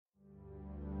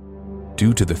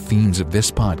Due to the themes of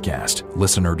this podcast,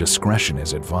 listener discretion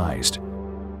is advised.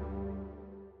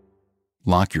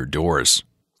 Lock your doors,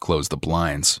 close the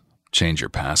blinds, change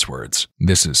your passwords.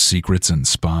 This is Secrets and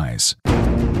Spies.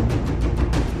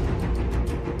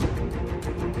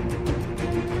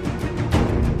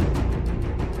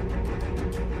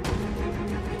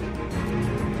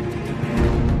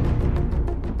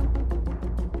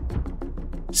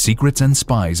 Secrets and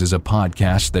Spies is a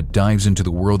podcast that dives into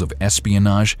the world of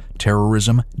espionage,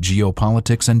 terrorism,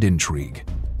 geopolitics, and intrigue.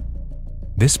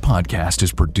 This podcast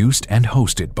is produced and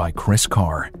hosted by Chris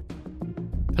Carr.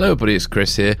 Hello everybody, it's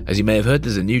Chris here. As you may have heard,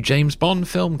 there's a new James Bond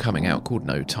film coming out called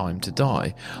No Time to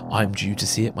Die. I'm due to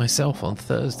see it myself on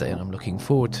Thursday and I'm looking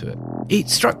forward to it. It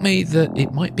struck me that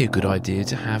it might be a good idea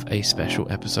to have a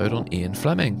special episode on Ian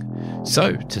Fleming.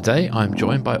 So today I'm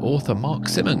joined by author Mark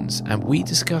Simmons and we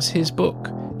discuss his book,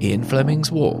 Ian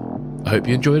Fleming's War. I hope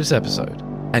you enjoy this episode.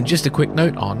 And just a quick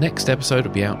note, our next episode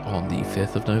will be out on the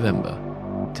 5th of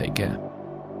November. Take care.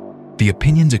 The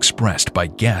opinions expressed by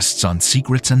guests on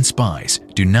Secrets and Spies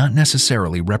do not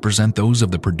necessarily represent those of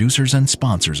the producers and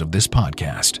sponsors of this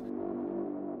podcast.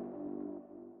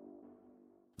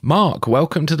 Mark,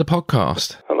 welcome to the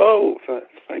podcast. Hello,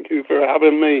 thank you for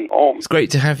having me on. It's great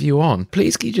to have you on.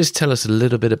 Please, can you just tell us a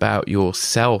little bit about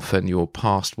yourself and your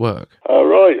past work?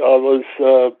 Right, I was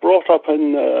brought up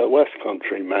in West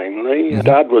Country mainly. Mm-hmm.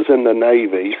 Dad was in the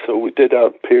Navy, so we did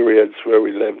have periods where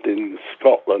we lived in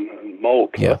Scotland and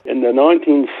Malta. Yeah. In the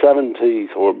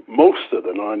 1970s, or most of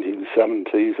the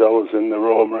 1970s, I was in the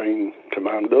Royal Marine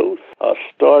Commandos. I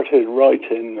started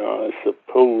writing, I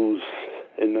suppose,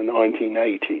 in the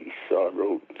 1980s. I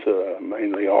wrote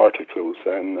mainly articles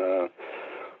then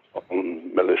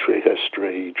on military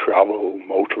history, travel,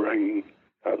 motoring,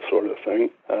 that sort of thing.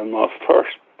 And my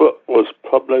first book was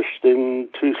published in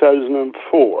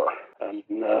 2004, and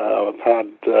I've had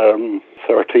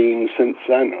 13 since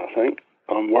then, I think.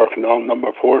 I'm working on number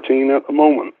 14 at the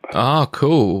moment. Ah,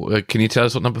 cool. Can you tell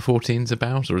us what number 14 is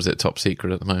about, or is it top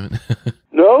secret at the moment?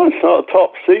 No, it's not a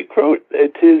top secret.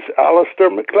 It is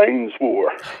Alistair MacLean's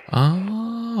War.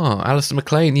 Ah, Alistair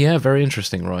MacLean. Yeah, very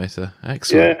interesting writer.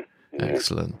 Excellent. Yeah.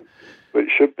 Excellent. Which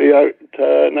should be out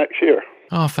next year.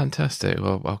 Oh, fantastic.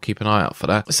 Well, I'll keep an eye out for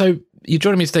that. So you're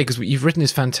joining me today because you've written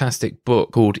this fantastic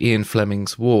book called Ian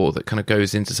Fleming's War that kind of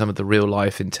goes into some of the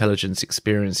real-life intelligence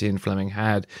experience Ian Fleming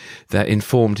had that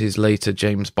informed his later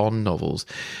James Bond novels.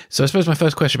 So I suppose my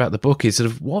first question about the book is sort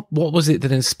of what was it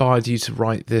that inspired you to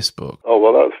write this book? Oh,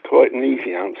 well, that's quite an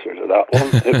easy answer to that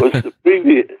one. It was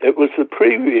the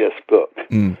previous book.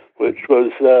 Which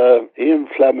was Ian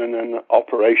Fleming and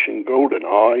Operation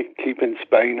GoldenEye, keeping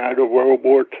Spain out of World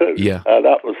War II. Yeah.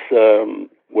 That was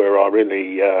where I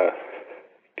really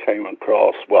came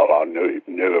across, well, I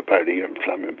knew about Ian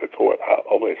Fleming before that,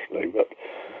 obviously, but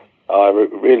I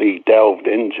really delved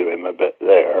into him a bit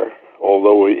there,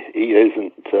 although he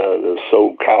isn't the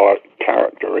sole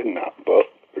character in that book.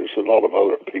 There's a lot of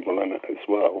other people in it as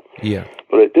well. Yeah.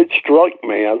 But it did strike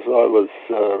me as I was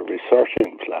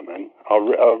researching Fleming.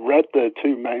 I read the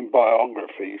two main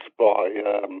biographies by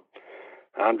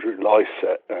Andrew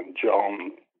Lycett and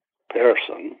John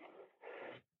Pearson.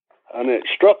 And it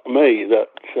struck me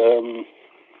that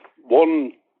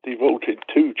one devoted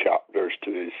 2 chapters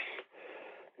to his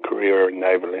career in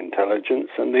naval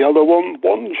intelligence and the other one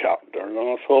chapter. And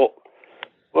I thought,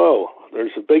 well,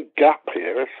 there's a big gap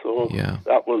here, so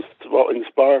that was what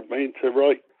inspired me to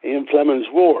write Ian Fleming's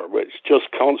War, which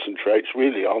just concentrates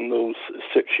really on those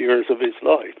 6 years of his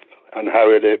life and how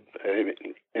it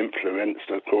influenced,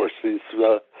 of course, his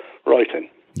writing.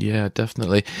 Yeah,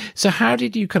 definitely. So how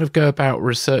did you kind of go about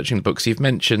researching the books? You've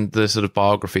mentioned the sort of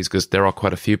biographies because there are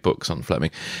quite a few books on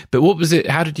Fleming. But what was it?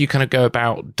 How did you kind of go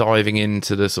about diving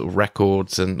into the sort of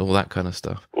records and all that kind of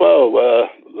stuff? Well,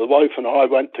 the wife and I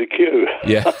went to Kew,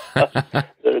 yeah.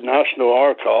 the National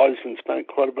Archives, and spent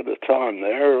quite a bit of time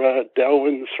there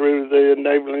delving through the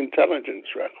naval intelligence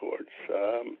records.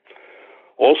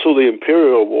 Also, the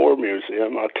Imperial War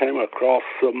Museum, I came across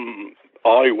some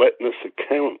eyewitness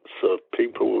accounts of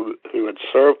people who had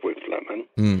served with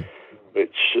Fleming,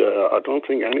 which I don't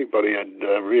think anybody had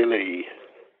really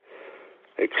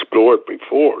explored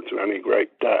before to any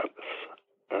great depth.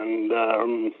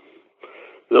 And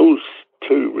those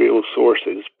 2 real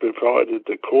sources provided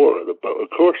the core of the book. Of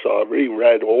course, I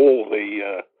reread all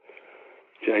the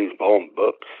James Bond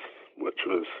books, which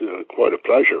was quite a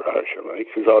pleasure, actually,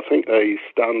 because I think they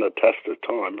stand the test of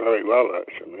time very well,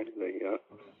 actually, the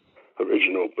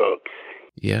original books.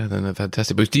 Yeah, they're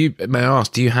fantastic books. May I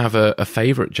ask, do you have a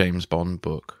favourite James Bond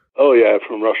book? Oh, yeah,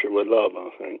 From Russia with Love, I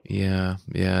think. Yeah,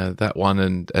 that one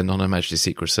and On Her Majesty's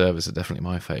Secret Service are definitely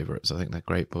my favourites. I think they're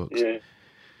great books. Yeah.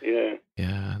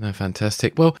 Yeah, no,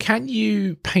 fantastic. Well, can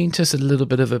you paint us a little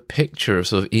bit of a picture of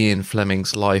sort of Ian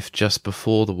Fleming's life just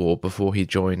before the war, before he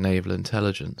joined Naval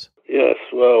Intelligence? Yes,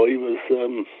 well, he was,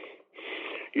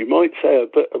 you might say, a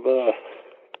bit of a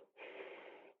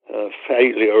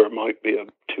failure might be a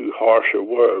too harsh a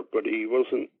word, but he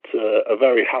wasn't a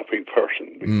very happy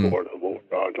person before the war,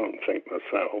 I don't think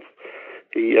myself.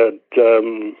 He had,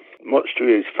 much to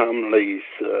his family's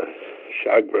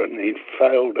chagrin, he'd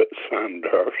failed at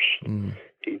Sandhurst.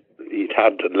 He'd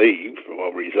had to leave,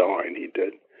 or resign, he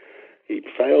did. He'd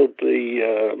failed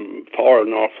the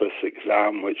Foreign Office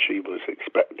exam, which he was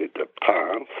expected to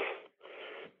pass.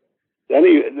 Then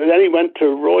he went to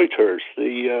Reuters,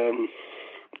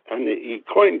 and he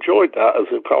quite enjoyed that as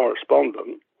a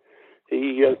correspondent.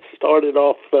 He started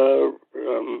off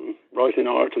writing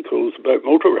articles about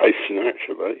motor racing,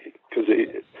 actually, because,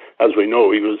 as we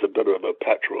know, he was a bit of a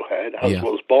petrol head, as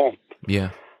was Bond.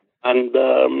 Yeah. And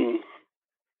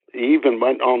he even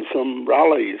went on some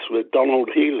rallies with Donald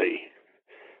Healey,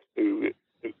 who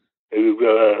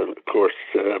of course,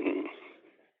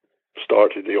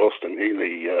 started the Austin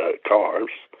Healey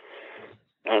cars.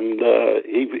 And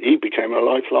he became a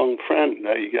lifelong friend.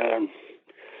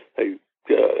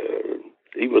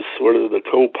 He was sort of the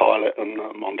co-pilot on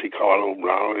the Monte Carlo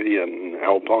rally and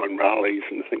Alpine rallies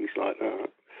and things like that.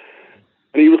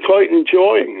 And he was quite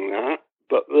enjoying that,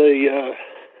 but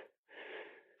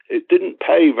it didn't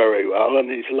pay very well, and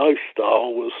his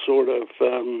lifestyle was sort of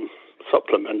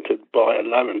supplemented by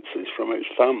allowances from his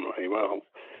family. Well,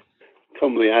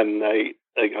 come the end, they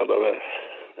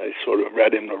sort of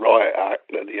read him the riot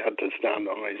act that he had to stand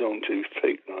on his own 2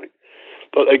 feet, like.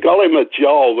 But they got him a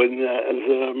job as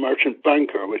a merchant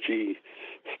banker,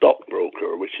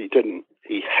 stockbroker, which he didn't.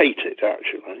 He hated,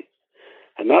 actually.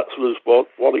 And that was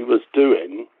what he was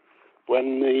doing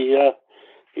when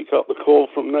he got the call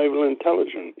from Naval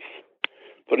Intelligence.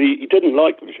 But he didn't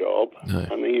like the job,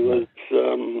 and he was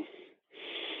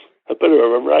a bit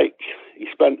of a rake. He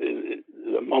spent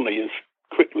the money as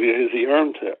quickly as he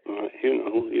earned it. He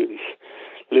was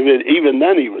living. Even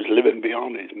then, he was living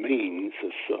beyond his means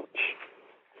as such.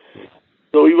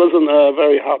 So he wasn't a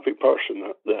very happy person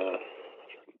at the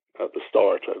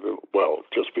start of it. Well,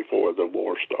 just before the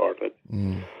war started.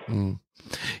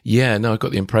 Yeah, no, I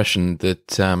got the impression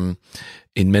that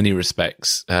in many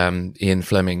respects, Ian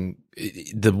Fleming,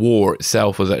 the war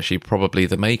itself was actually probably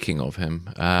the making of him.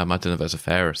 I don't know if that's a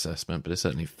fair assessment, but it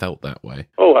certainly felt that way.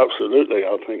 Oh, absolutely.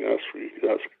 I think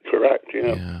that's correct,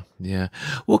 yeah. Yeah.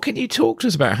 Well, can you talk to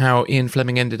us about how Ian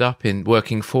Fleming ended up in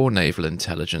working for Naval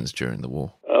Intelligence during the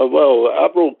war? Well,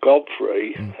 Admiral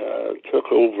Godfrey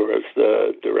took over as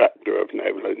the director of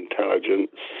Naval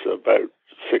Intelligence about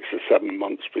 6 or 7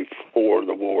 months before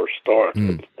the war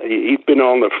started. He'd been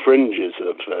on the fringes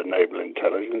of Naval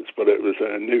Intelligence, but it was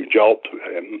a new job to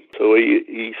him. So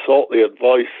he sought the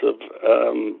advice of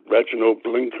Reginald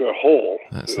Blinker Hall,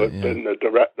 who had been the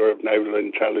director of Naval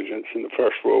Intelligence in the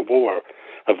First World War,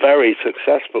 a very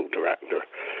successful director.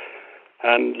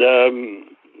 And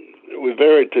with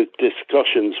various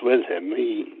discussions with him,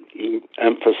 he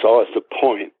emphasized the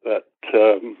point that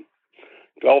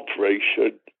Godfrey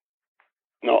should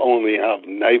not only have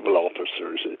naval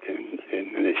officers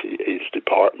in his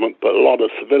department, but a lot of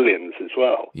civilians as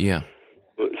well. Yeah.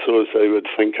 So as they would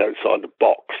think outside the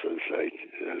box, as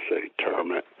they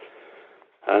term it.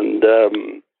 And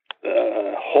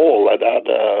Hall had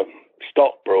a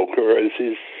stockbroker as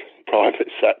his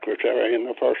private secretary in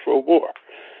the First World War.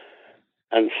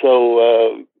 And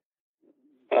so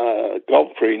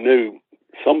Godfrey knew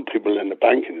some people in the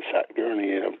banking sector, and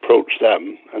he approached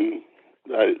them, and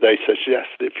they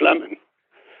suggested Fleming.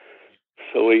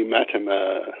 So he met him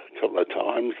a couple of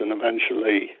times, and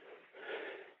eventually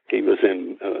he was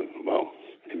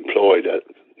employed at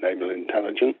Naval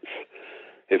Intelligence.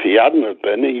 If he hadn't have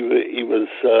been, he was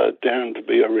down to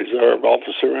be a reserve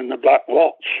officer in the Black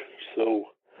Watch. So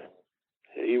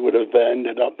he would have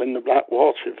ended up in the Black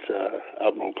Watch if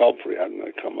Admiral Godfrey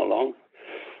hadn't come along.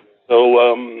 So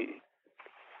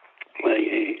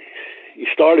he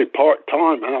started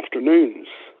part-time afternoons.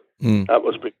 That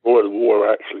was before the war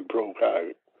actually broke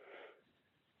out.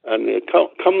 And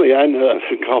come the end,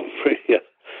 Godfrey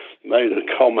made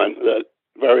a comment that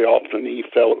very often he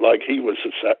felt like he was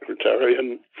the secretary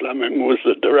and Fleming was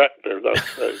the director.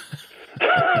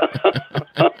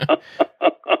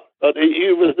 But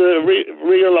he was a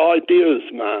real ideas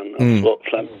man. That's what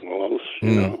Fleming was,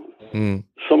 you know.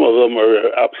 Some of them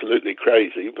were absolutely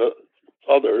crazy, but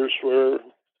others were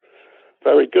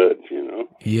very good,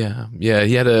 Yeah.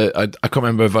 He had I can't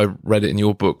remember if I read it in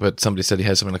your book, but somebody said he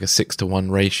has something like a 6-to-1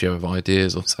 ratio of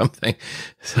ideas or something.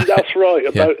 So, That's right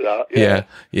about that.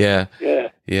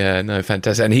 Yeah. No,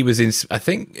 fantastic. And he was I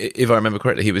think, if I remember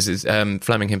correctly,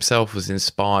 Fleming himself was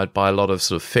inspired by a lot of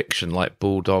sort of fiction, like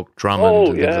Bulldog Drummond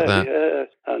and things like that. Yeah.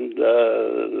 And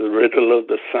the Riddle of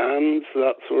the Sands,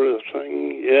 that sort of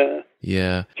thing. Yeah.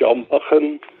 John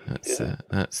Buchan.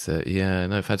 That's it. Yeah,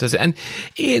 no, fantastic. And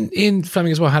Ian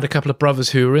Fleming as well had a couple of brothers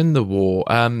who were in the war.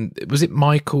 Was it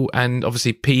Michael and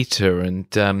obviously Peter? And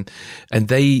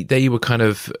they were kind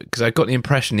of, because I got the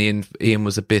impression Ian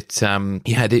was a bit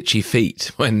he had itchy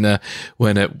feet when a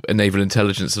naval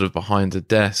intelligence sort of behind the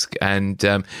desk, and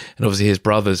obviously his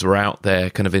brothers were out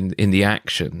there kind of in the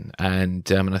action, and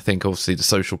I think obviously the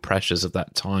social pressures of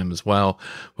that time as well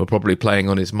were probably playing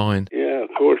on his mind. Yeah, of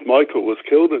course, Michael was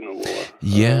killed in the war.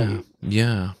 Yeah.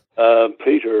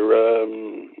 Peter,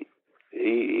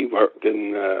 he worked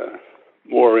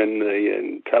more in the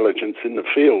intelligence in the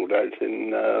field, out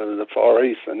in the Far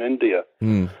East and India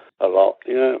a lot,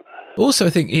 yeah. Also,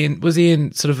 I think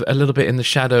Ian sort of a little bit in the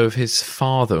shadow of his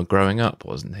father growing up,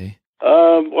 wasn't he?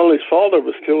 Well, his father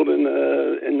was killed in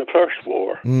the First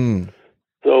War.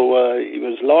 So he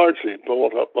was largely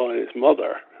brought up by his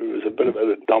mother, who was a bit of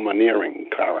a domineering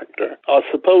character. I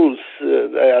suppose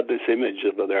they had this image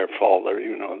of their father,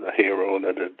 the hero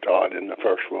that had died in the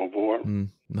First World War.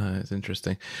 No, it's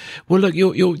interesting. Well, look,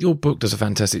 your book does a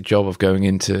fantastic job of going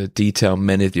into detail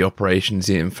many of the operations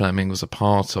Ian Fleming was a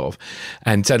part of,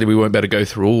 and sadly we won't be able to go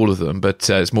through all of them, but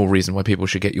it's more reason why people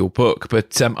should get your book.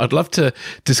 But I'd love to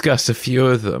discuss a few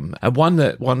of them. One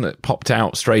that popped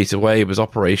out straight away was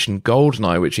Operation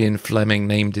Goldeneye, which Ian Fleming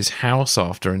named his house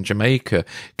after in Jamaica.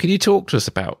 Can you talk to us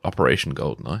about Operation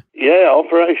Goldeneye? Yeah,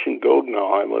 Operation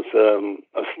Goldeneye was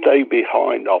a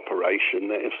stay-behind operation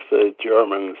if the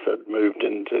Germans had moved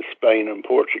into Spain and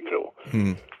Portugal.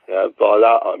 By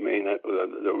that I mean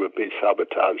there would be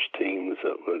sabotage teams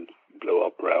that would blow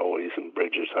up railways and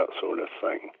bridges, that sort of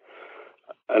thing.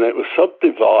 And it was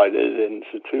subdivided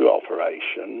into two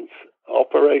operations.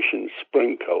 Operation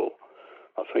Sprinkle,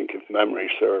 I think if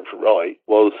memory serves right,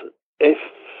 was if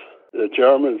the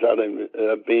Germans had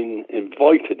been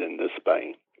invited into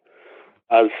Spain.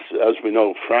 As we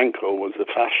know, Franco was a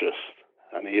fascist,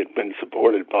 and he had been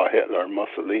supported by Hitler and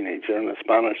Mussolini during the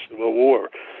Spanish Civil War.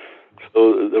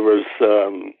 So there was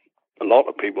a lot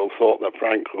of people thought that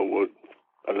Franco would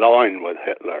align with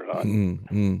Hitler.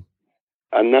 And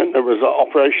then there was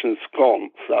Operation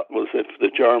Sconce. That was if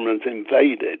the Germans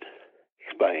invaded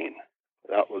Spain.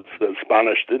 That was the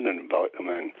Spanish didn't invite them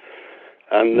in.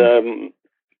 And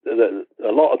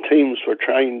a lot of teams were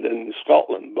trained in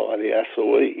Scotland by the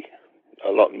SOE.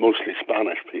 Mostly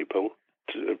Spanish people,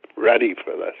 ready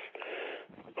for this.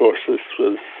 Of course, this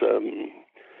was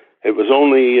it was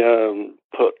only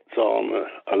put on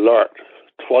alert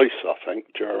twice, I think,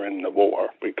 during the war,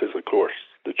 because of course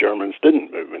the Germans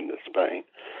didn't move into Spain.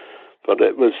 But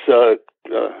it was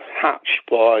hatched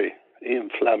by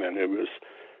Ian Fleming, who was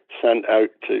sent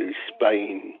out to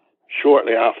Spain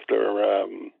shortly after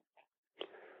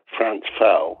France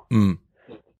fell.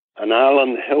 And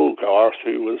Alan Hilgarth,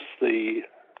 who was the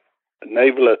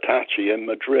naval attaché in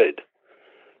Madrid,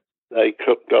 they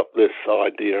cooked up this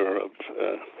idea of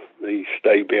the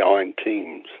stay-behind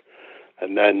teams.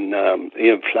 And then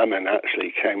Ian Fleming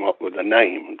actually came up with the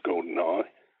name Goldeneye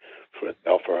for the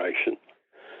operation.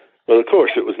 But of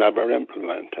course it was never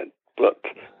implemented. But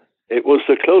it was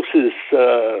the closest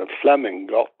Fleming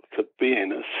got to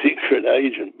being a secret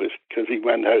agent, because he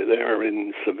went out there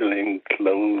in civilian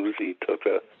clothes. He took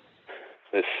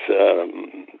this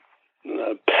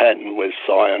pen with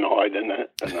cyanide in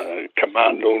it and a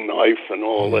commando knife and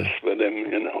all this with him,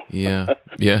 Yeah.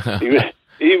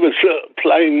 He was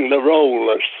playing the role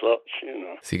as such,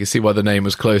 So you can see why the name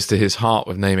was close to his heart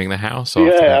with naming the house after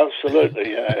Yeah, that.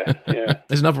 absolutely, yeah.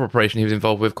 There's another operation he was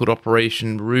involved with called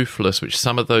Operation Ruthless, which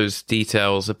some of those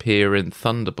details appear in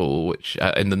Thunderball, which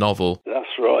in the novel.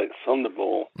 That's right,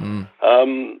 Thunderball.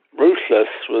 Ruthless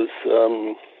was,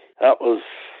 that was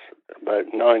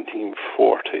about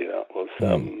 1940. That was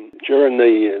during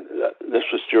this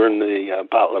was during the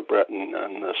Battle of Britain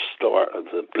and the start of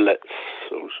the Blitz,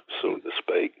 so to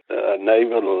speak. The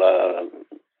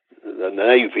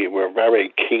Navy were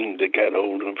very keen to get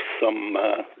hold of some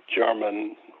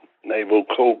German naval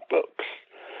code books,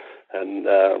 and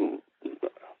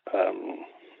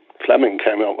Fleming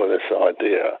came up with this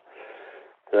idea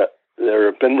that there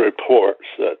have been reports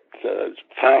that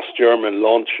fast German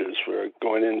launches were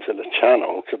going into the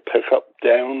Channel to pick up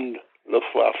downed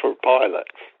Luftwaffe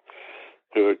pilots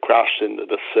who had crashed into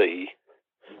the sea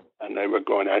and they were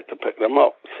going out to pick them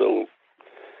up. So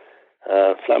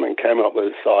Fleming came up with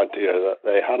this idea that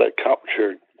they had a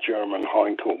captured German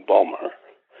Heinkel bomber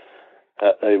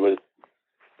that they would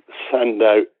send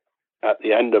out at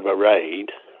the end of a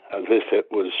raid as if it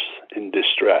was in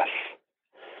distress,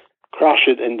 crash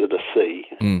it into the sea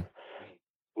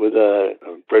with a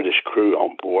British crew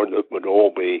on board that would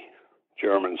all be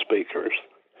German speakers.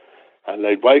 And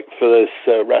they'd wait for this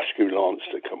rescue launch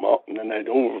to come up, and then they'd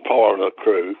overpower the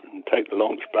crew and take the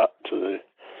launch back to the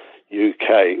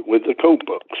UK with the code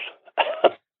books.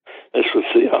 This was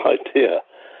the idea.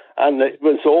 And it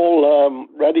was all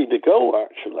ready to go,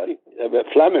 actually. But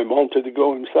Fleming wanted to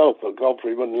go himself, but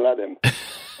Godfrey wouldn't let him.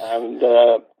 And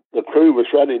the crew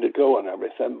was ready to go and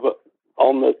everything. But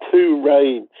on the 2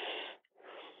 raids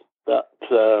that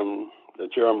the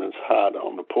Germans had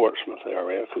on the Portsmouth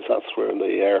area, because that's where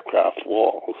the aircraft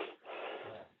was,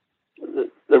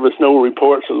 there was no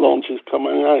reports of launches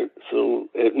coming out, so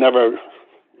it never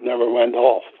went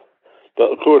off.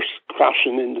 But of course,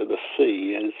 crashing into the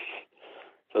sea is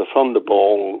the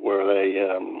Thunderball, where they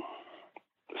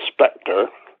Spectre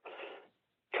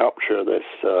capture this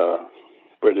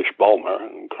British bomber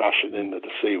and crash it into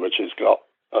the sea, which has got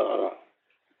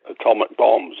atomic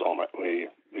bombs on it.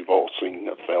 We've all seen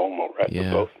the film or read the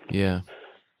book. Yeah.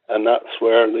 And that's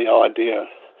where the idea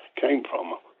came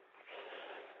from.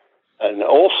 And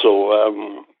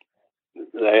also,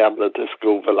 they have the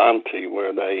Disco Volante,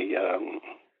 where they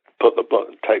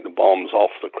take the bombs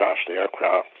off the crashed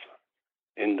aircraft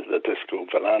into the Disco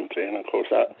Volante. And of course,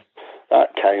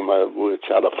 that came out, which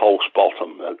had a false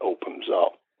bottom that opens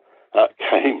up. That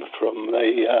came from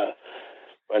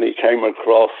when he came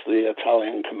across the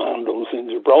Italian commandos in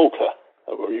Gibraltar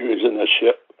that were using a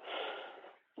ship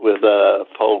with a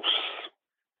false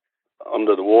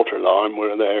under the waterline,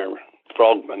 where their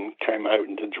frogmen came out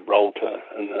into Gibraltar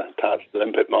and attached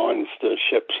limpet mines to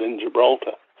ships in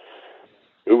Gibraltar,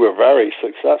 who were very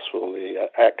successful, the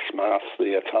ex-MAS,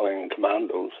 the Italian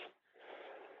commandos.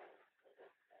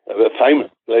 They were famous.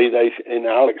 They in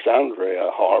Alexandria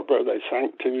harbour, they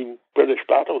sank 2 British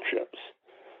battleships.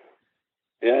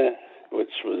 Yeah,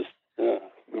 which was...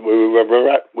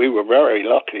 we were very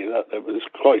lucky that it was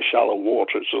quite shallow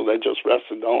water, so they just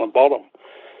rested on the bottom.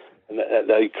 And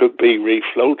they could be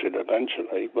refloated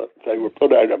eventually, but they were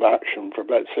put out of action for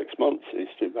about 6 months, these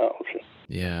 2 battleships.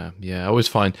 Yeah. I always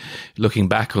find, looking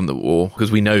back on the war,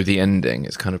 because we know the ending,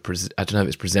 it's kind of, I don't know if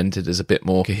it's presented as a bit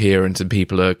more coherent and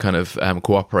people are kind of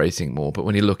cooperating more, but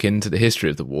when you look into the history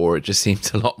of the war, it just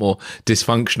seems a lot more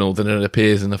dysfunctional than it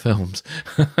appears in the films.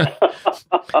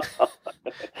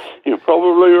 You're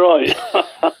probably right.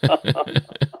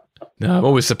 No, I'm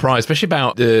always surprised, especially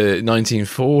about the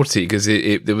 1940, because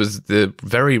there was the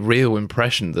very real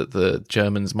impression that the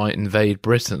Germans might invade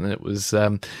Britain. It was,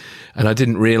 and I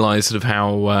didn't realise sort of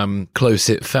how close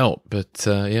it felt. But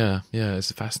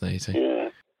it's fascinating. Yeah,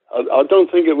 I don't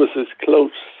think it was as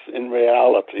close in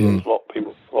reality as what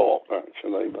people thought,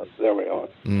 actually. But there we are.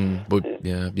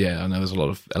 I know there's a lot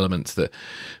of elements that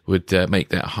would make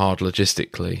that hard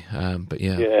logistically.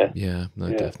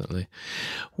 Definitely.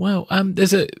 Well,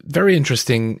 there's a very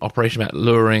interesting operation about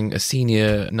luring a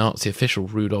senior Nazi official,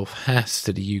 Rudolf Hess,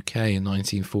 to the UK in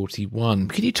 1941.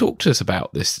 Can you talk to us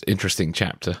about this interesting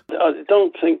chapter? I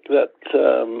don't think that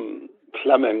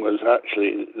Fleming was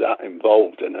actually that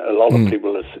involved in it. A lot of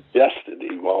people have suggested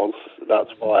he was.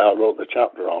 That's why I wrote the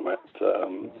chapter on it.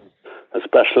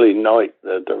 Especially Knight,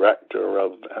 the director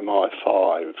of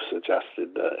MI5,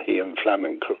 suggested that he and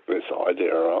Fleming cooked this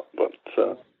idea up. But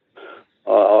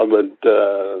I would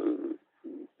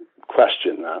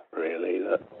question that, really,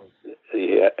 that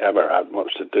he ever had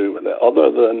much to do with it,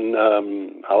 other than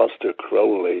Aleister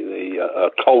Crowley, the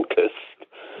occultist,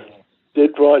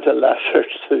 did write a letter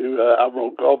to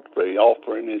Admiral Godfrey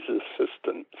offering his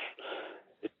assistance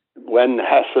when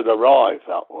Hess had arrived,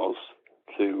 that was,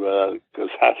 because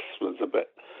Hess was a bit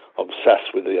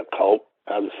obsessed with the occult,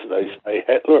 as they say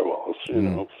Hitler was, you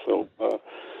know. So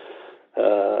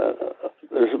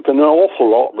there's been an awful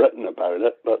lot written about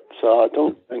it, but I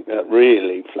don't think that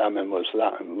really Fleming was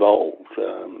that involved.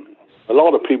 A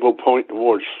lot of people point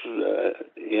towards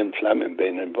Ian Fleming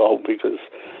being involved because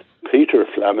Peter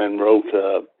Fleming wrote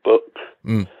a book,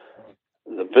 The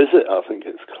Visit, I think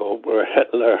it's called, where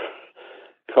Hitler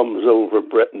comes over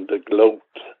Britain to gloat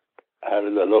how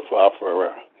the Luftwaffe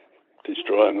were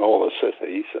destroying all the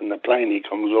cities, and the plane he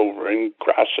comes over in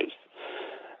crashes,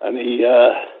 and he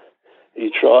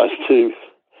tries to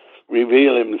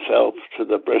reveal himself to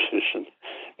the British, and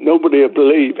nobody will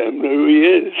believe him who he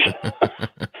is.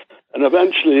 And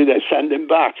eventually they send him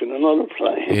back in another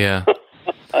plane. Yeah.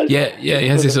 Yeah, he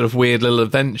has this sort of weird little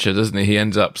adventure, doesn't he? He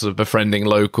ends up sort of befriending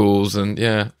locals and,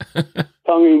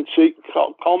 tongue-in-cheek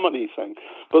comedy thing.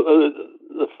 But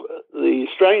the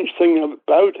strange thing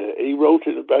about it, he wrote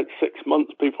it about 6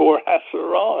 months before Hess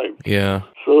arrived. Yeah.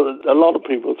 So a lot of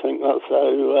people think that's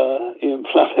how Ian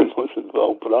Fleming was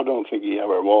involved, but I don't think he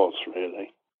ever was,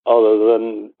 really. Other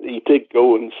than he did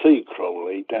go and see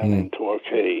Crowley down in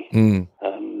Torquay. And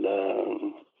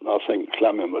I think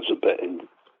Fleming was a bit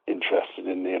interested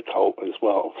in the occult as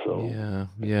well. So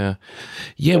Yeah.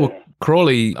 Well,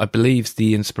 Crawley, I believe, is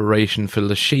the inspiration for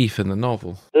Le Chiffre in the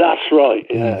novel. That's right.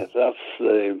 Yeah, that's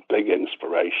the big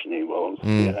inspiration he was.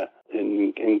 Yeah,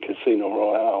 in Casino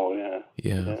Royale.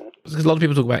 Yeah. Because a lot of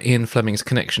people talk about Ian Fleming's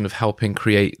connection of helping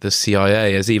create the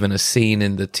CIA. There's even a scene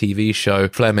in the TV show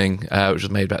Fleming, which was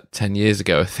made about 10 years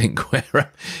ago, I think,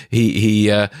 where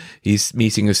he's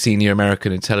meeting with senior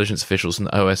American intelligence officials from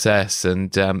the OSS,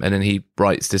 and then he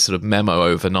writes this sort of memo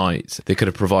overnight that kind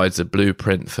of provides a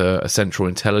blueprint for a central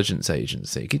intelligence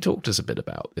agency. Can you talk to us a bit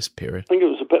about this period? I think it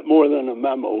was a bit more than a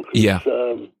memo. Yeah.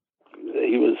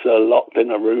 He was locked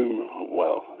in a room.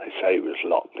 Well, they say he was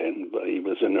locked in, but he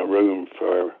was in a room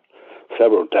for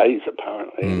several days,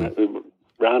 apparently, and it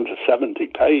ran to 70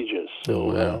 pages.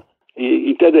 So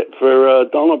he did it for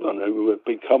Donovan, who would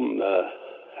become the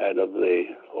head of the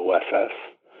OSS.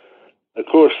 Of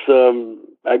course,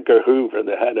 Edgar Hoover,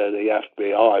 the head of the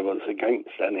FBI, was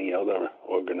against any other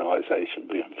organization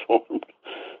being formed.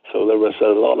 So there was a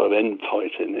lot of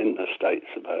infighting in the States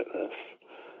about this.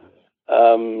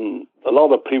 A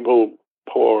lot of people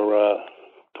pour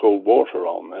cold water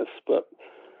on this, but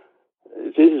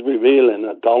it is revealing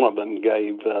that Donovan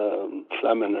gave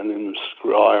Fleming an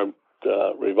inscribed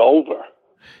revolver.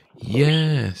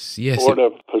 Yes. Order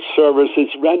for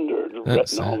services rendered,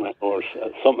 written on it, or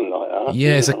something like that.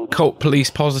 Yeah, it's a cult police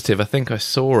positive. I think I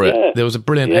saw it. Yeah. There was a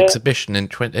brilliant exhibition in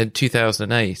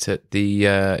 2008 at the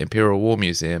Imperial War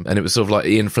Museum, and it was sort of like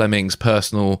Ian Fleming's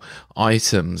personal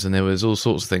items, and there was all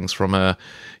sorts of things from there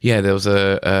was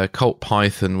a Colt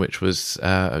Python, which was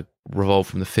revolved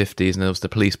from the 50s, and there was the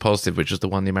police positive, which was the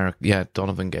one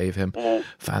Donovan gave him.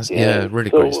 Really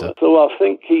great stuff. So I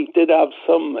think he did have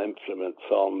some influence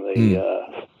on the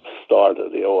start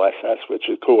of the OSS, which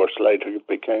of course later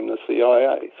became the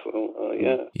CIA. So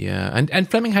and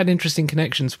Fleming had interesting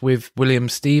connections with William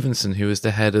Stevenson, who was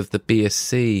the head of the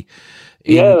BSC.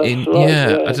 I don't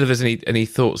know if there's any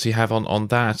thoughts you have on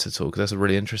that at all, because that's a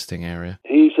really interesting area.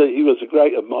 He was a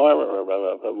great admirer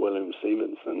of William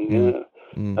Stevenson.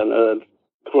 And of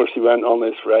course, he went on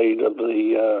this raid of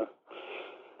the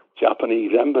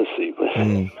Japanese embassy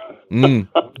in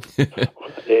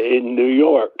New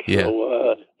York. Yeah.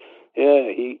 So,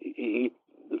 he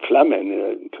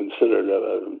Fleming considered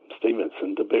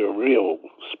Stevenson to be a real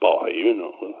spy,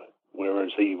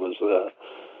 whereas he was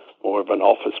more of an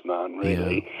office man,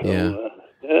 really.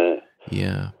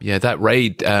 Yeah, that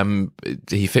raid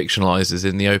he fictionalizes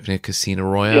in the opening of Casino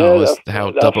Royale as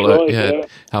how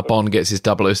how Bond gets his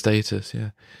 00 status.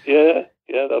 Yeah,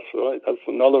 that's right. That's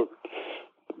another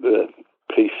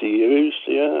piece he used.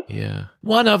 Yeah.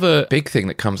 One other big thing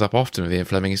that comes up often with Ian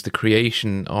Fleming is the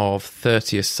creation of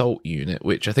 30 Assault Unit,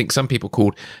 which I think some people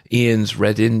called Ian's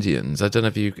Red Indians. I don't know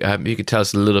if you could tell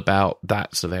us a little about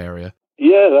that sort of area.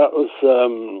 Yeah, that was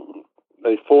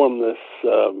they formed this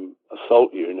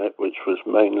assault unit, which was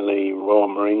mainly Royal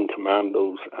Marine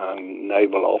Commandos and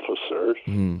naval officers.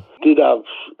 Did have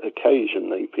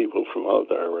occasionally people from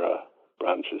other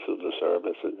branches of the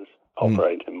services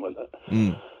operating with it.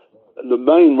 The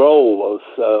main role was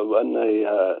when they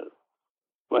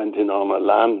went in on a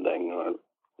landing,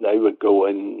 they would go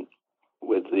in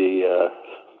with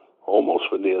almost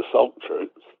with the assault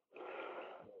troops.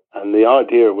 And the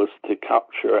idea was to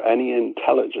capture any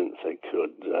intelligence they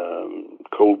could,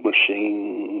 code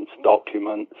machines,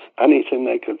 documents, anything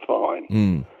they could find.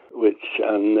 And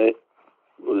it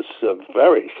was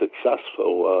very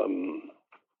successful.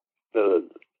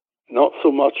 Not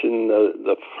so much in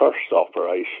the first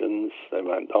operations they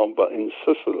went on, but in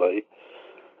Sicily,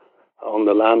 on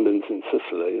the landings in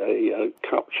Sicily, they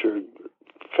captured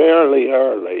fairly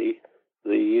early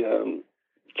the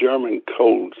German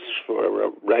codes for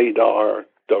radar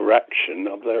direction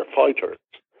of their fighters,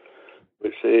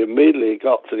 which they immediately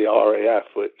got to the RAF,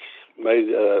 which made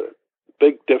a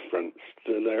big difference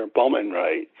to their bombing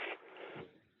rates,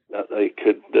 that they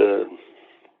could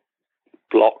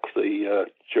block the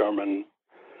German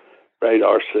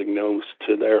radar signals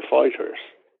to their fighters.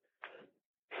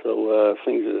 So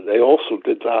they also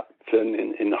did that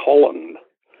in Holland.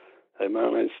 They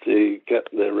managed to get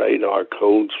the radar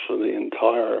codes for the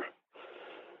entire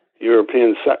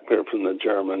European sector from the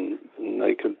German, and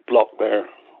they could block their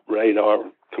radar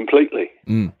completely.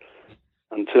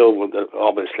 Until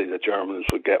obviously the Germans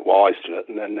would get wise to it,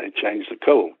 and then they changed the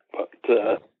code. But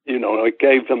it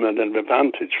gave them an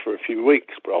advantage for a few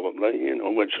weeks, probably.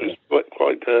 Which was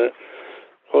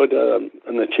quite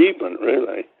an achievement,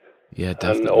 really. Yeah,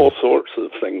 definitely. And all sorts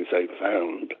of things they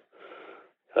found.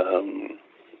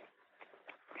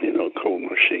 Code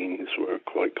machines were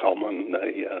quite common.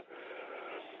 They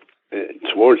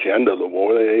towards the end of the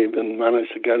war, they even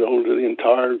managed to get hold of the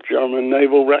entire German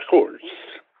naval records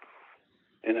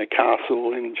in a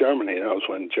castle in Germany. That was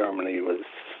when Germany was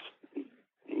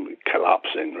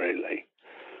collapsing, really.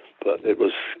 But it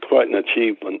was quite an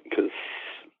achievement, because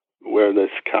where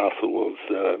this castle was,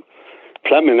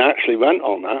 Fleming actually went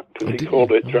on that, because he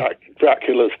called it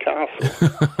Dracula's Castle.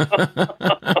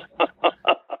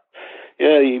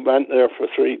 Yeah, he went there for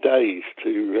 3 days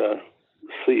to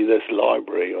see this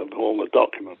library of all the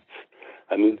documents.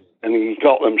 And he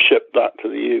got them shipped back to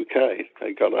the UK.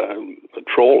 They got a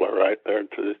trawler out there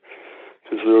because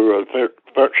there were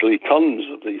virtually tons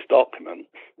of these documents,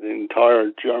 the entire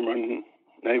German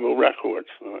naval records,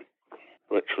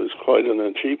 which was quite an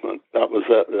achievement. That was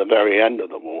at the very end of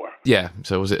the war. Yeah,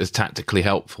 so was it as tactically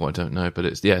helpful? I don't know, but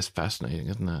it's fascinating,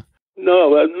 isn't it? No,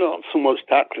 not so much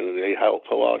tactically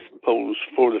helpful, I suppose,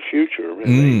 for the future,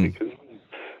 really, because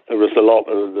there was a lot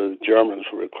of the Germans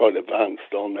were quite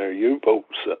advanced on their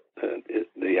U-boats at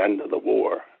the end of the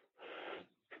war.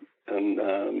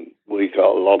 And we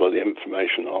got a lot of the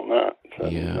information on that.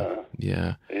 And,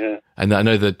 yeah. And I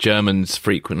know the Germans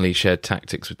frequently shared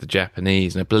tactics with the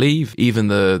Japanese, and I believe even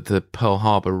the Pearl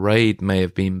Harbor raid may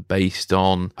have been based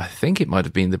on, I think it might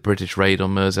have been the British raid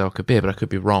on Mers el-Kabir, but I could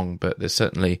be wrong, but there's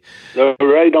certainly... The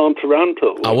raid on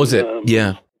Taranto. Oh, was it?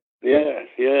 Yeah. Yeah.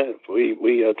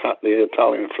 We attacked the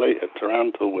Italian fleet at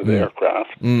Taranto with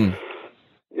aircraft.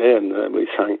 Yeah, and we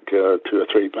sank 2 or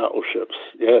 3 battleships.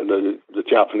 Yeah, the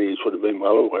Japanese would have been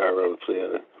well aware of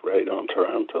the raid on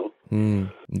Taranto.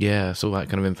 Yeah, so all that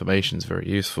kind of information is very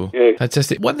useful. Yeah.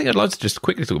 Fantastic. One thing I'd like to just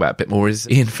quickly talk about a bit more is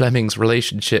Ian Fleming's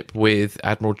relationship with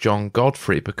Admiral John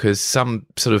Godfrey, because some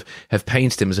sort of have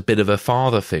painted him as a bit of a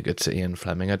father figure to Ian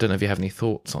Fleming. I don't know if you have any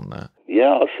thoughts on that.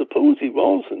 Yeah, I suppose he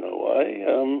was in a way.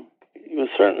 He was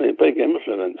certainly a big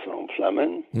influence on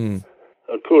Fleming.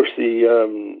 Of course, he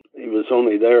was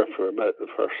only there for about the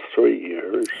first 3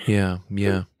 years. Yeah.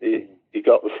 He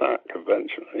got the sack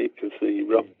eventually because he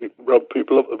rubbed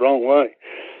people up the wrong way.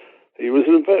 He was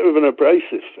a bit of an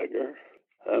abrasive figure,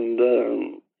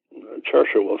 and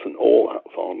Churchill wasn't all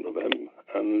that fond of him.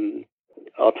 And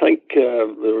I think there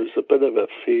was a bit of a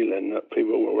feeling that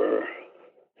people were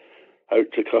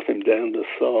out to cut him down to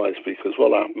size, because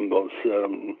what happened was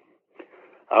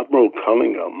Admiral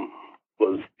Cunningham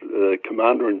was the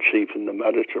commander-in-chief in the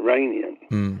Mediterranean.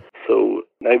 So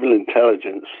naval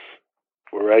intelligence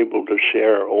were able to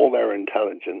share all their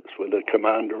intelligence with the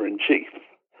commander-in-chief.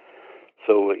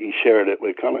 So he shared it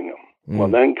with Cunningham. Well,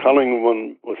 then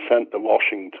Cunningham was sent to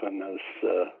Washington as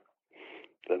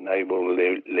the naval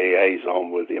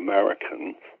liaison with the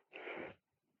Americans.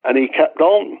 And he kept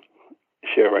on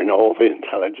sharing all the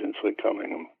intelligence with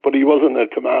Cunningham. But he wasn't a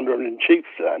commander-in-chief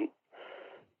then.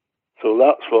 So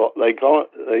that's what they got.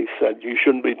 They said, you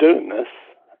shouldn't be doing this.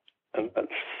 And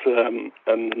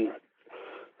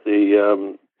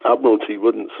the Admiralty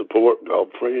wouldn't support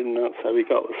Godfrey, and that's how he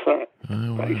got the sack,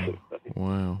 basically.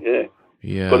 Wow.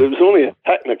 Yeah. But it was only a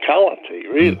technicality,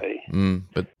 really.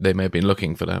 But they may have been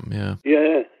looking for that, yeah.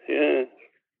 Yeah.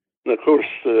 And of course,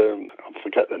 I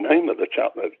forget the name of the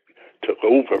chap that took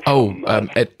over from...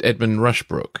 Edmund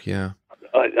Rushbrook, yeah.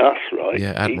 That's right.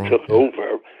 Yeah, Admiral, he took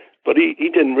over. But he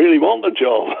didn't really want the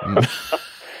job.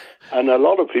 And a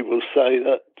lot of people say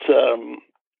that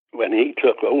when he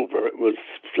took over, it was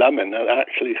Fleming that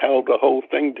actually held the whole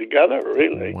thing together,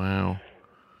 really. Wow.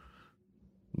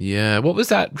 Yeah, what was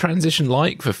that transition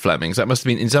like for Fleming? That must have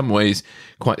been, in some ways,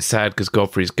 quite sad because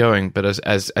Godfrey's going, but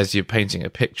as you're painting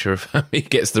a picture of how he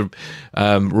gets the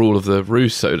rule of the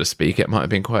roost, so to speak, it might have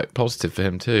been quite positive for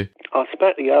him too. I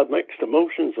expect he had mixed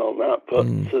emotions on that, but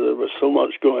there was so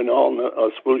much going on that I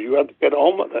suppose you had to get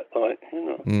on with it.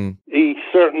 He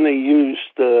certainly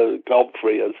used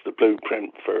Godfrey as the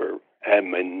blueprint for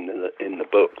M in the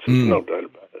books. There's no doubt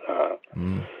about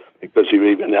that. Because you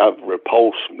even have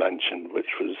Repulse mentioned,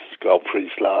 which was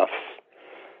Godfrey's last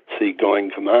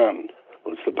seagoing command,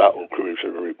 was the battle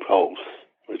cruiser Repulse,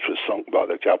 which was sunk by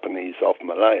the Japanese off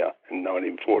Malaya in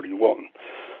 1941.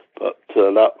 But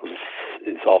that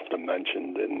is often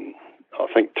mentioned in, I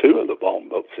think, 2 of the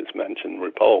Bond books. It's mentioned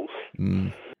Repulse.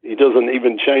 He doesn't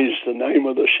even change the name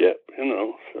of the ship,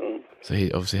 So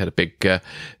he obviously had a big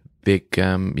big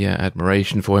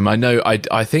admiration for him. I know.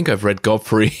 I think I've read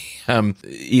Godfrey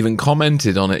even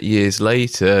commented on it years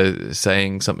later,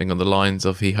 saying something on the lines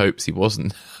of he hopes he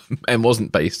wasn't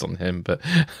based on him. But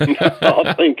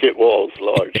I think it was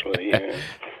largely. Yeah.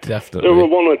 Definitely. There were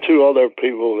one or two other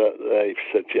people that they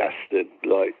suggested,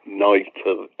 like Knight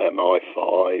of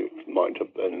MI5 might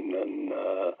have been, and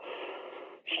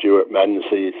Stuart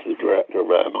Menzies is the director of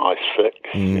MI6,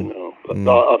 but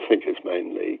I think it's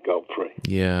mainly Godfrey.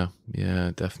 Yeah,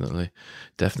 definitely.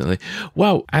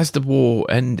 Well, as the war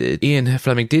ended, Ian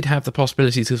Fleming did have the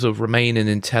possibility to sort of remain in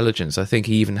intelligence. I think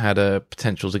he even had a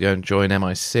potential to go and join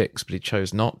MI6, but he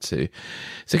chose not to.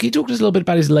 So can you talk to us a little bit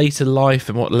about his later life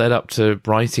and what led up to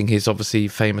writing his obviously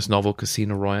famous novel,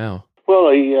 Casino Royale?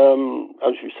 Well, he,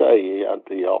 as you say, he had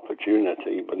the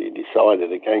opportunity, but he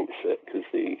decided against it because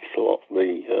he thought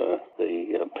the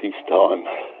peacetime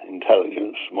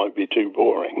intelligence might be too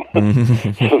boring.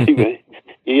 So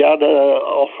he had an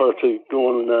offer to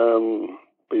go and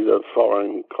be the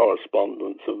foreign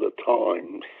correspondent of the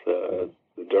Times, the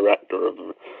director of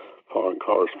foreign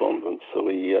correspondence. So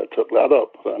he took that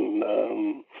up,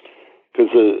 and because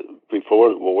before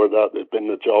the war, that had been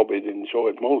the job he'd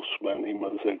enjoyed most when he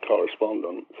was a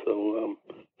correspondent. So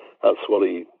that's what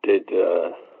he did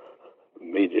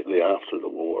immediately after the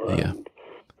war. Yeah. And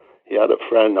he had a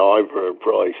friend, Ivor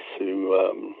Bryce,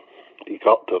 who he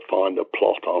got to find a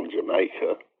plot on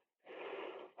Jamaica.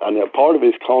 And a part of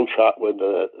his contract with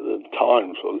the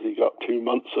Times was he got 2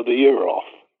 months of the year off,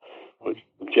 which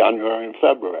January and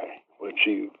February, which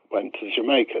he went to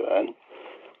Jamaica then.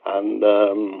 And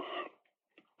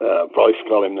Bryce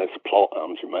got him this plot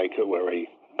on Jamaica where he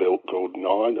built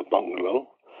GoldenEye, the bungalow.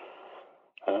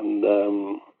 And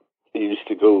he used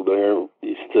to go there, he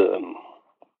used to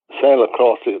sail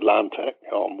across the Atlantic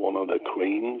on one of the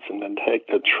Queens and then take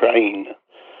the train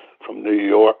from New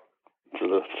York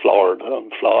to Florida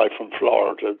and fly from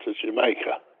Florida to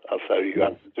Jamaica. That's how you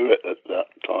had to do it at that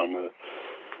time,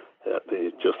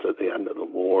 just at the end of the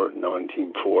war,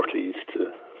 1940s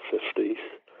to 50s.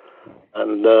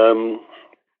 And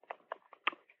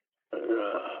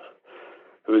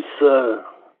it was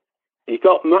he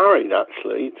got married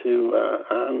actually to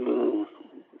Anne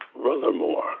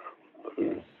Ruthermore.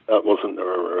 That wasn't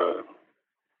her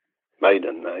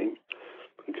maiden name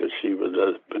because she would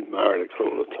have been married a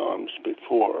couple of times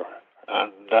before.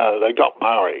 And they got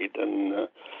married, and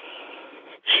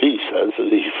she says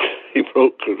that he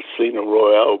wrote Casino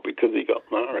Royale because he got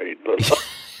married. But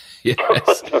yes.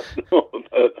 I don't know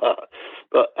about that.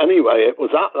 But anyway, it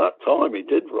was at that time he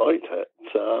did write it.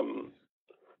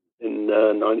 In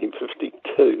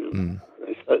 1952.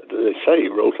 They say he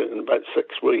wrote it in about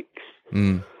 6 weeks.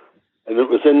 And it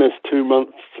was in this 2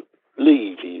 months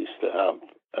leave he used to have.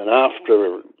 And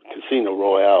after Casino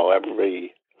Royale,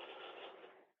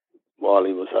 while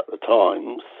he was at the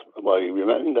Times, he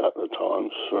remained at the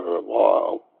Times for a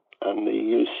while, and he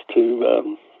used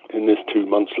to, in this 2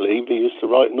 months leave, he used to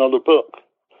write another book.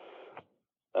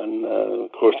 And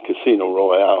of course, Casino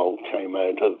Royale came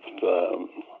out of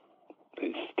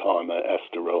his time at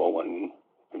Estoril and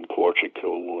in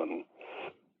Portugal, and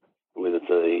with his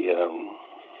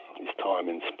time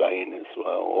in Spain as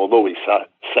well. Although he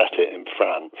set it in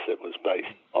France, it was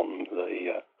based on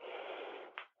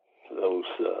those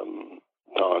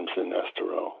times in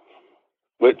Estoril.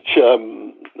 Which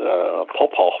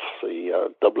Popov,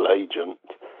 the double agent,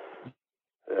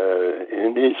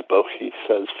 in his book, he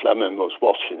says Fleming was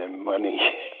watching him when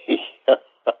he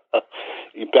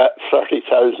he bet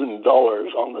 $30,000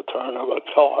 on the turn of a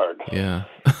card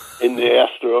in the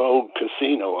Estoril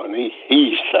casino, and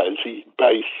he says he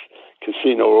based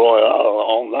Casino Royale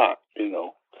on that,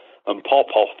 and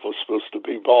Popov was supposed to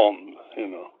be Bond,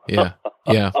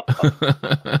 Yeah.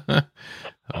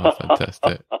 Oh,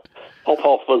 fantastic.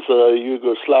 Popov was a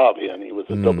Yugoslavian, he was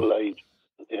a double agent.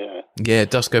 Yeah,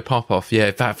 Dusko Popov.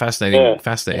 Yeah,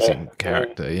 fascinating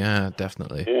character. Yeah,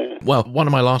 definitely. Yeah. Well, one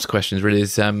of my last questions really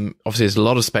is, obviously there's a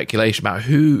lot of speculation about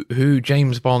who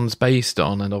James Bond's based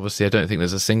on, and obviously I don't think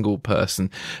there's a single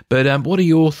person. But what are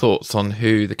your thoughts on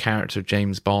who the character of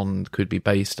James Bond could be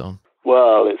based on?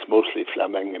 Well, it's mostly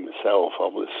Fleming himself,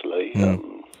 obviously.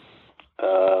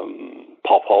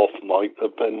 Popov might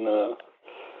have been...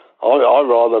 I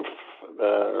rather...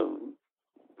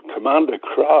 Commander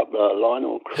Crabbe,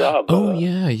 Lionel Crabbe. Oh,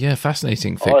 yeah,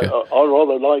 fascinating figure. I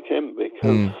rather like him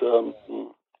because, of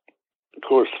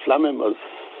course, Fleming was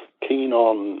keen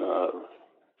on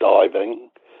diving.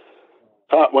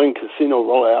 In fact, when Casino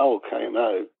Royale came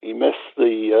out, he missed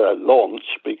the launch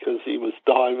because he was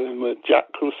diving with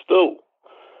Jacques Cousteau.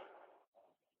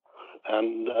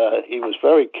 And he was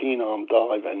very keen on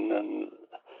diving, and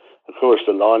of course,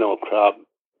 the Lionel Crabbe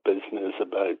business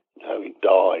about how he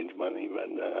died when he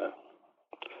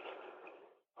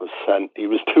was sent. He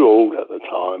was too old at the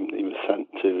time. He was sent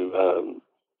to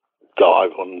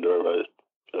dive under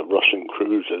a Russian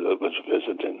cruiser that was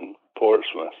visiting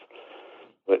Portsmouth,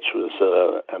 which was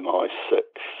a MI6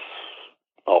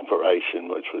 operation,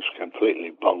 which was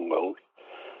completely bungled.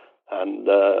 And,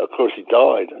 of course, he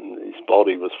died, and his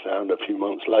body was found a few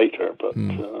months later. But,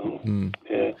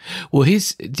 yeah. Well, do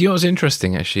you know what's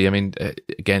interesting, actually? I mean,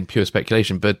 again, pure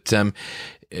speculation, but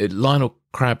Lionel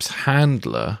Crabbe's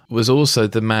handler was also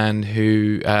the man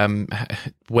who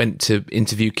went to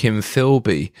interview Kim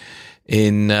Philby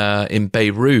in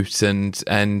Beirut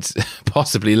and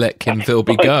possibly let Kim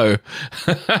Philby go.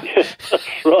 Yeah,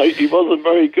 that's right. He wasn't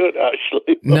very good,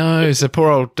 actually. No, so poor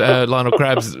old Lionel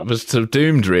Crabbe was sort of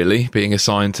doomed, really, being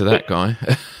assigned to that guy.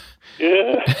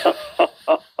 Yeah.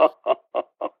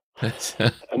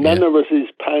 And then there was his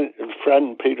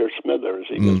friend Peter Smithers.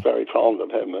 He was very fond of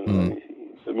him, and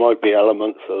there might be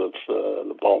elements of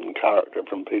the Bond character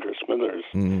from Peter Smithers.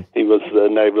 He was the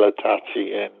naval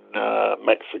attaché in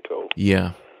Mexico.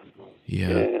 Yeah.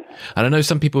 And I know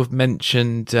some people have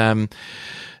mentioned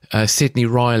Sidney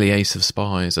Riley, Ace of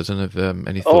Spies. I don't know if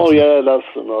any thoughts. Oh, yeah, that's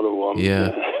another one.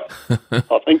 Yeah.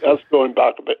 I think that's going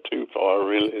back a bit too far,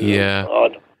 really. Yeah. I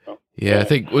don't know. Yeah, I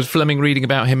think, was Fleming reading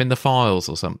about him in the files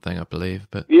or something, I believe.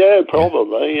 But yeah,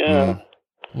 probably, yeah.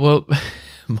 Well,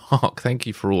 Mark, thank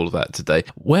you for all of that today.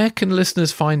 Where can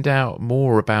listeners find out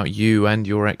more about you and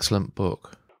your excellent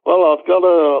book? Well, I've got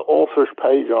an author's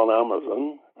page on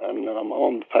Amazon, and I'm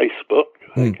on Facebook.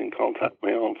 They can contact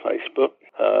me on Facebook.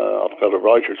 I've got a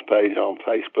writer's page on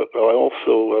Facebook. I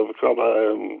also have got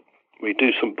we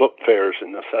do some book fairs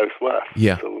in the Southwest.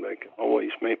 Yeah. So they can always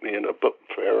meet me in a book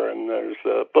fair, and there's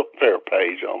a book fair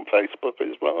page on Facebook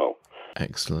as well.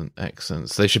 Excellent.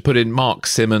 So they should put in Mark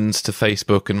Simmons to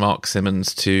Facebook and Mark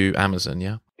Simmons to Amazon,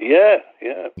 yeah?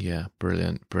 Yeah,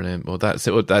 brilliant. Well, that's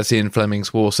it. That's Ian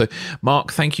Fleming's War. So,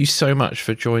 Mark, thank you so much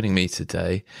for joining me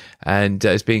today, and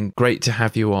it's been great to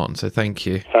have you on. So, thank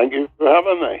you. Thank you for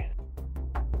having me.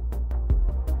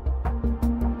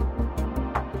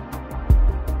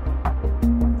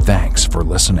 Thanks for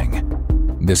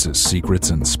listening. This is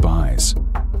Secrets and Spies.